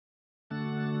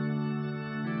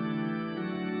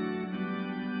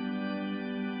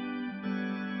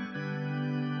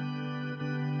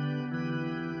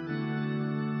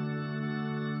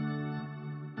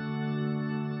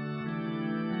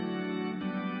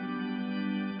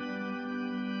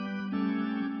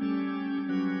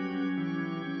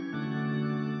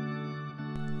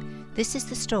This is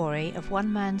the story of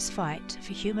one man's fight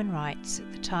for human rights at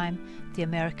the time of the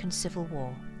American Civil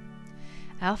War.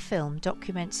 Our film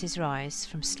documents his rise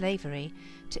from slavery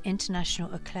to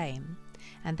international acclaim,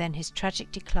 and then his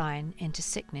tragic decline into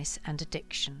sickness and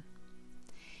addiction.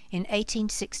 In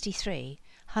 1863,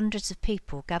 hundreds of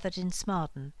people gathered in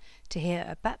SMARDEN to hear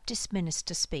a Baptist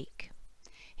minister speak.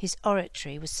 His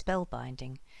oratory was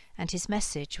spellbinding, and his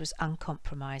message was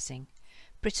uncompromising.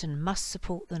 Britain must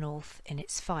support the North in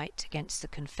its fight against the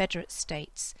Confederate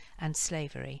States and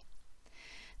slavery.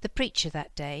 The preacher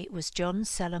that day was John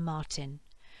Sella Martin,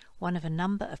 one of a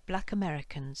number of black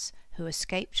Americans who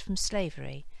escaped from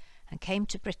slavery and came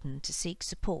to Britain to seek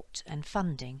support and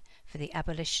funding for the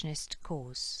abolitionist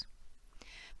cause.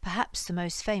 Perhaps the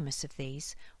most famous of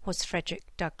these was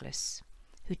Frederick Douglass,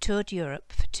 who toured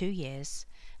Europe for 2 years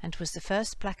and was the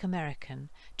first black American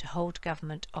to hold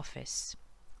government office.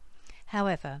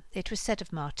 However, it was said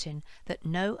of Martin that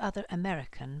no other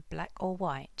American, black or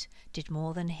white, did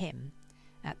more than him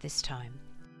at this time.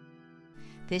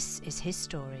 This is his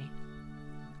story.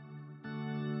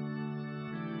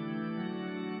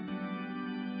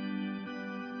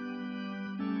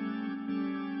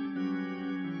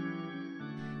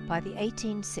 By the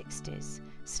 1860s,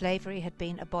 slavery had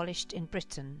been abolished in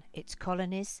Britain, its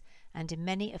colonies, and in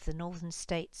many of the northern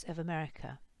states of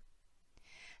America.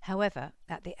 However,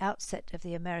 at the outset of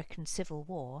the American Civil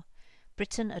War,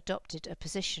 Britain adopted a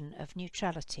position of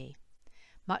neutrality,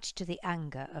 much to the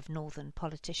anger of northern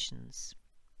politicians.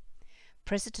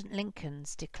 President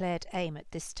Lincoln's declared aim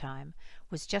at this time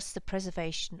was just the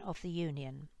preservation of the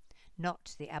Union,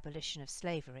 not the abolition of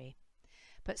slavery,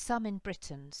 but some in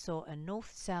Britain saw a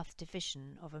north-south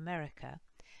division of America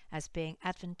as being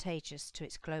advantageous to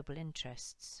its global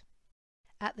interests.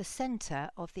 At the centre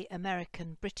of the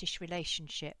American-British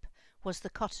relationship was the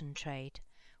cotton trade,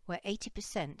 where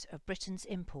 80% of Britain's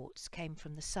imports came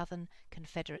from the southern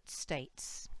Confederate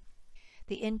States.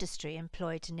 The industry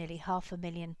employed nearly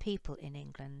 500,000 people in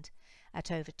England at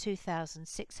over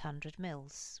 2,600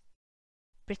 mills.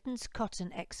 Britain's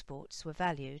cotton exports were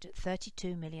valued at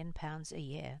 £32 million a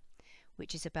year,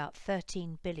 which is about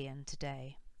 $13 billion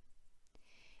today.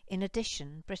 In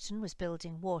addition, Britain was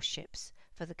building warships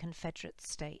for the Confederate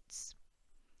States.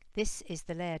 This is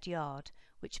the Laird Yard,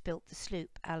 which built the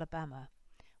sloop Alabama,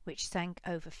 which sank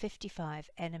over 55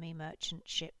 enemy merchant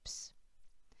ships.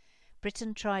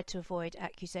 Britain tried to avoid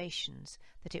accusations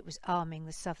that it was arming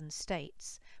the southern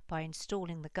states by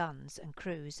installing the guns and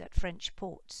crews at French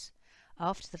ports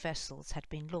after the vessels had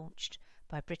been launched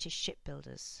by British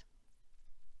shipbuilders.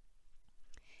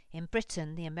 In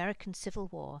Britain, the American Civil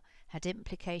War had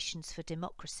implications for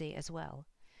democracy as well,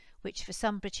 which for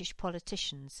some British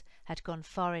politicians had gone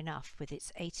far enough with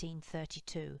its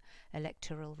 1832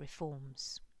 electoral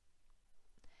reforms.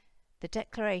 The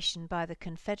declaration by the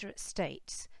Confederate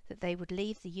States that they would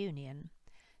leave the Union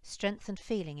strengthened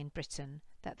feeling in Britain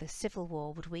that the Civil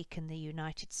War would weaken the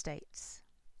United States.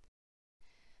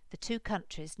 The two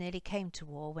countries nearly came to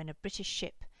war when a British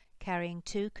ship carrying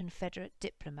 2 Confederate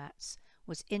diplomats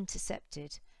was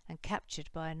intercepted and captured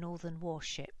by a northern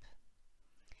warship.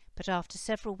 But after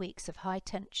several weeks of high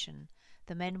tension,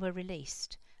 the men were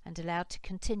released and allowed to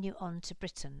continue on to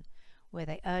Britain, where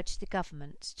they urged the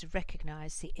government to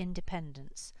recognise the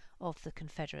independence of the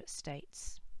Confederate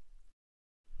States.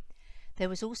 There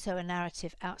was also a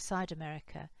narrative outside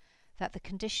America that the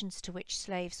conditions to which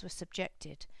slaves were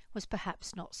subjected was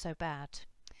perhaps not so bad,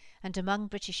 and among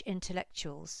British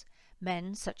intellectuals,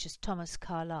 men such as Thomas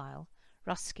Carlyle,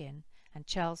 Ruskin, and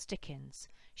Charles Dickens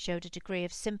showed a degree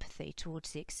of sympathy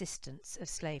towards the existence of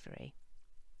slavery.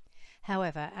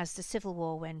 However, as the Civil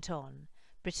War went on,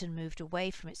 Britain moved away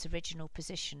from its original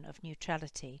position of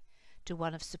neutrality to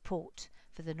one of support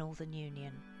for the Northern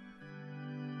Union.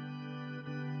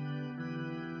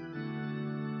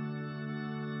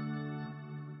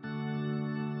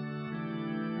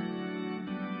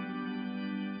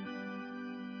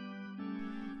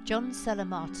 John Sella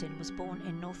Martin was born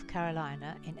in North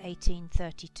Carolina in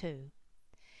 1832.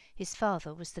 His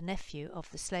father was the nephew of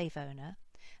the slave owner,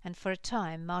 and for a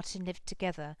time Martin lived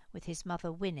together with his mother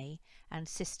Winnie and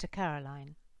sister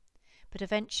Caroline. But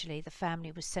eventually the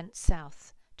family was sent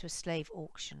south to a slave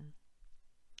auction.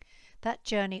 That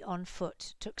journey on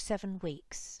foot took 7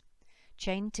 weeks,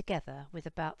 chained together with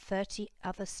about 30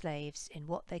 other slaves in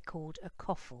what they called a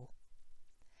coffle.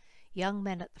 Young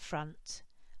men at the front,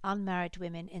 unmarried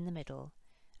women in the middle,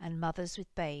 and mothers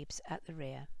with babes at the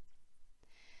rear.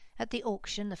 At the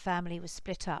auction the family was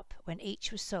split up when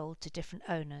each was sold to different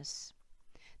owners.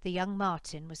 The young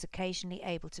Martin was occasionally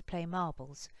able to play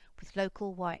marbles with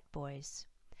local white boys,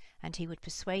 and he would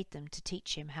persuade them to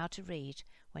teach him how to read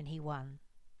when he won.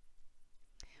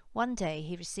 One day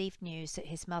he received news that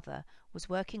his mother was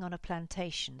working on a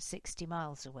plantation 60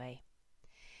 miles away.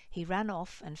 He ran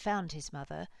off and found his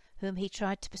mother, whom he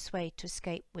tried to persuade to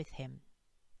escape with him.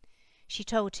 She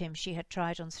told him she had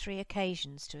tried on 3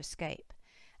 occasions to escape,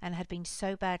 and had been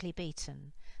so badly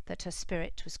beaten that her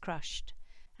spirit was crushed,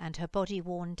 and her body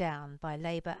worn down by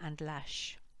labour and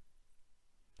lash.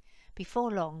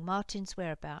 Before long, Martin's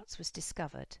whereabouts was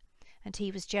discovered, and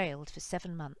he was jailed for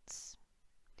 7 months.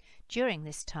 During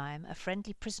this time, a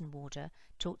friendly prison warder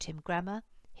taught him grammar,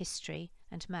 history,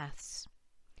 and maths.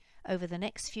 Over the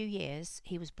next few years,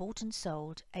 he was bought and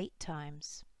sold 8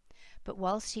 times, but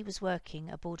whilst he was working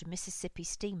aboard Mississippi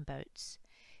steamboats,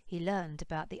 he learned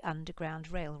about the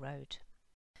Underground Railroad.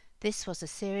 This was a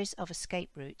series of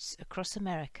escape routes across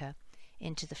America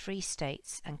into the Free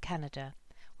States and Canada,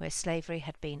 where slavery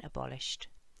had been abolished.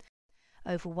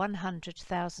 Over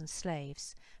 100,000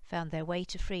 slaves found their way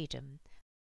to freedom.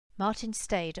 Martin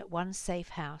stayed at one safe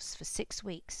house for 6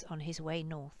 weeks on his way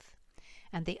north,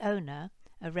 and the owner,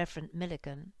 a Reverend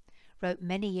Milligan, wrote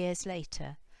many years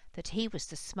later that he was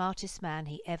the smartest man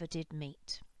he ever did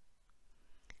meet.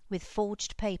 With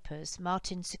forged papers,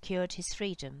 Martin secured his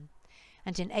freedom,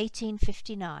 and in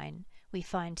 1859 we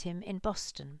find him in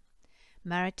Boston,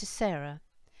 married to Sarah,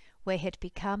 where he had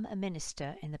become a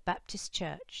minister in the Baptist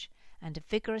Church and a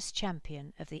vigorous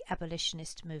champion of the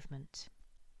abolitionist movement.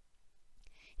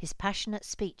 His passionate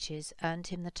speeches earned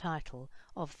him the title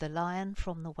of the Lion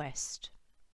from the West.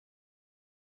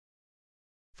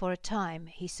 For a time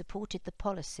he supported the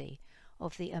policy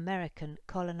of the American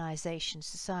Colonization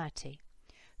Society,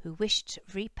 who wished to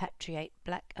repatriate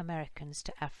black Americans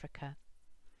to Africa.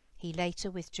 He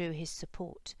later withdrew his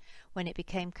support when it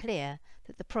became clear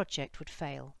that the project would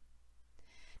fail.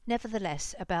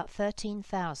 Nevertheless, about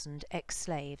 13,000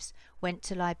 ex-slaves went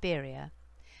to Liberia,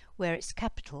 where its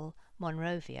capital,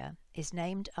 Monrovia, is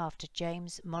named after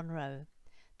James Monroe,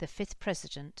 the 5th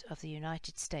President of the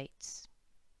United States.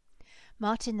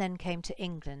 Martin then came to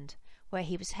England, where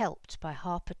he was helped by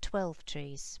Harper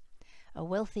Twelvetrees, a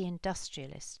wealthy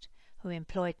industrialist who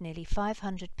employed nearly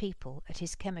 500 people at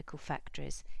his chemical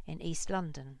factories in East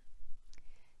London.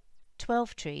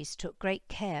 Twelvetrees took great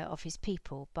care of his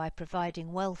people by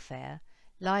providing welfare,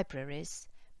 libraries,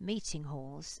 meeting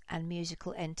halls, and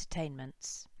musical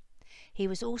entertainments. He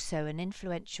was also an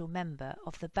influential member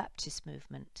of the Baptist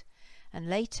movement, and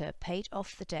later paid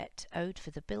off the debt owed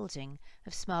for the building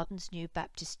of SMARDEN's new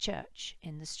Baptist church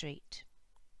in the street.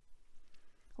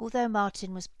 Although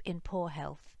Martin was in poor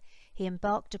health, he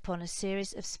embarked upon a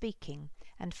series of speaking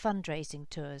and fundraising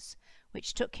tours,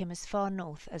 which took him as far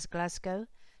north as Glasgow,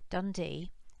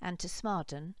 Dundee, and to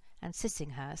SMARDEN and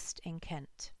Sissinghurst in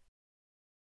Kent.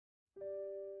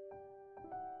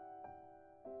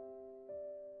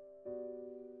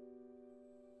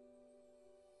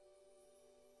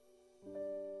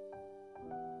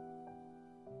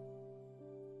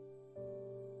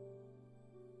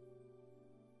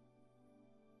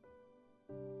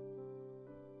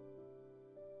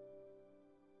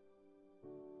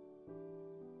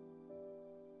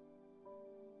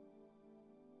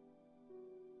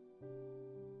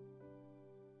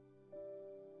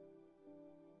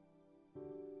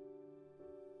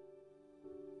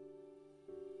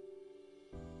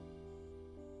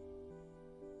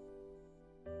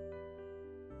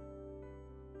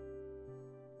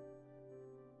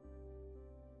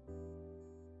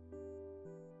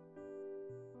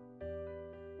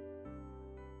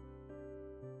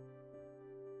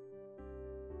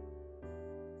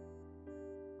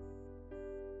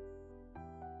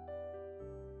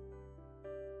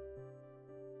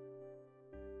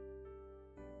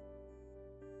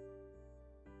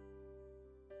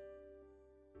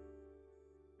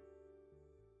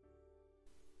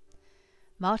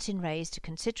 Martin raised a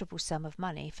considerable sum of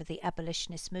money for the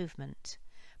abolitionist movement,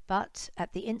 but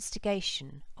at the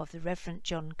instigation of the Reverend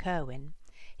John Curwen,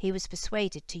 he was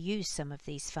persuaded to use some of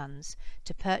these funds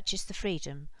to purchase the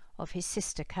freedom of his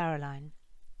sister Caroline.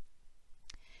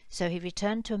 So he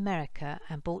returned to America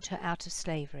and bought her out of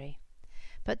slavery.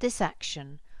 But this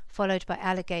action, followed by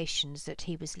allegations that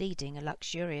he was leading a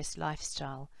luxurious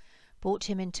lifestyle, brought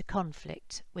him into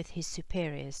conflict with his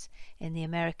superiors in the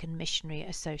American Missionary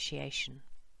Association.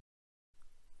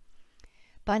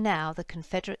 By now the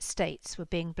Confederate States were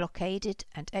being blockaded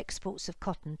and exports of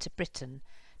cotton to Britain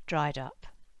dried up,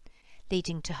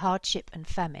 leading to hardship and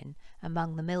famine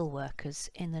among the mill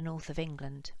workers in the north of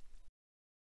England.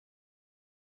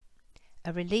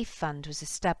 A relief fund was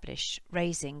established,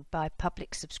 raising by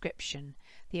public subscription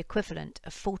the equivalent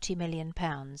of £40 million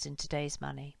in today's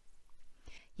money.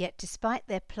 Yet despite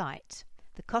their plight,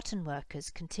 The cotton workers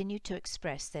continued to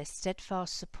express their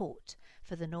steadfast support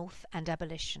for the North and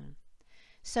abolition,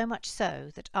 so much so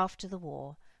that after the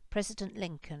war, President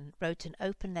Lincoln wrote an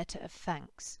open letter of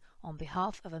thanks on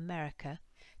behalf of America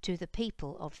to the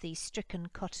people of these stricken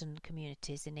cotton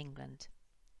communities in England.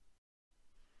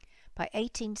 By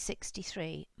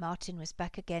 1863, Martin was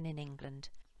back again in England,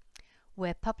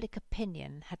 where public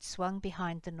opinion had swung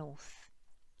behind the North.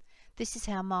 This is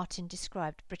how Martin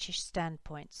described British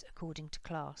standpoints according to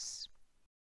class.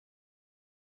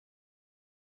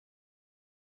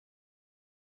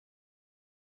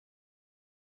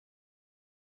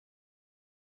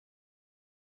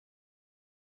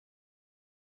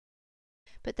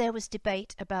 But there was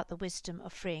debate about the wisdom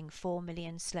of freeing 4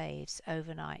 million slaves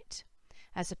overnight,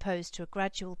 as opposed to a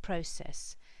gradual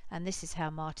process, and this is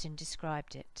how Martin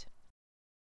described it.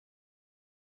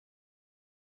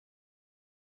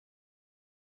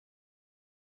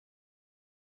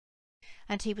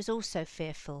 And he was also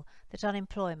fearful that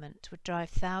unemployment would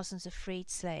drive thousands of freed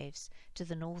slaves to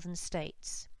the northern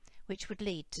states, which would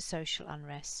lead to social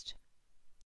unrest.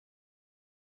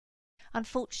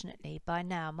 Unfortunately, by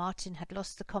now Martin had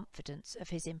lost the confidence of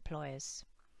his employers.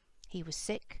 He was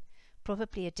sick,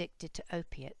 probably addicted to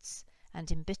opiates, and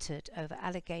embittered over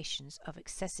allegations of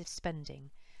excessive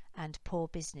spending and poor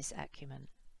business acumen.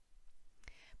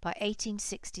 By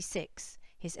 1866,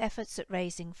 his efforts at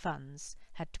raising funds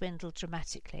had dwindled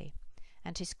dramatically,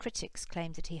 and his critics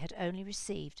claimed that he had only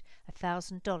received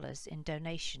 $1,000 in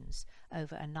donations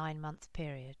over a 9-month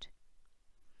period.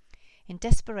 In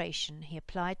desperation, he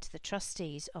applied to the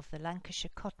trustees of the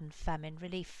Lancashire Cotton Famine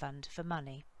Relief Fund for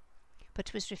money,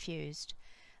 but was refused,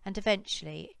 and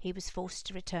eventually he was forced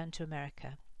to return to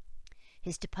America.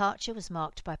 His departure was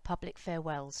marked by public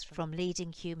farewells from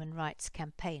leading human rights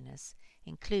campaigners,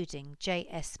 including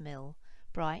J.S. Mill,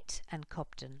 Bright and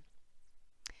Cobden.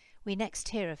 We next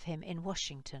hear of him in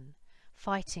Washington,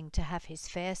 fighting to have his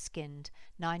fair-skinned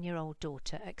 9-year-old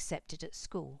daughter accepted at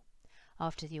school,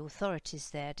 after the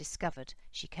authorities there discovered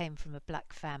she came from a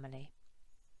black family.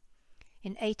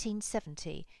 In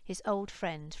 1870, his old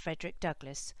friend Frederick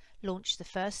Douglass launched the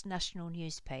first national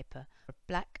newspaper for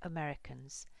black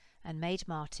Americans and made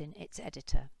Martin its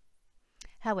editor.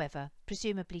 However,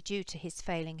 presumably due to his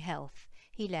failing health,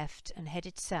 he left and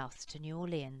headed south to New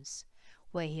Orleans,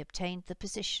 where he obtained the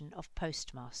position of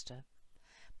postmaster.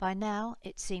 By now,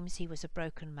 it seems he was a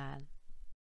broken man.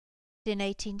 In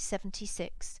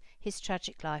 1876, his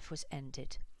tragic life was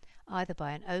ended, either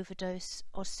by an overdose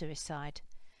or suicide.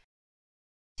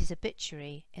 His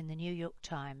obituary in the New York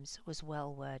Times was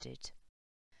well worded.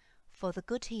 For the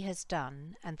good he has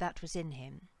done, and that was in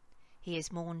him, he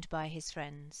is mourned by his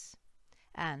friends,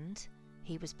 and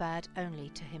he was bad only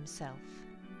to himself.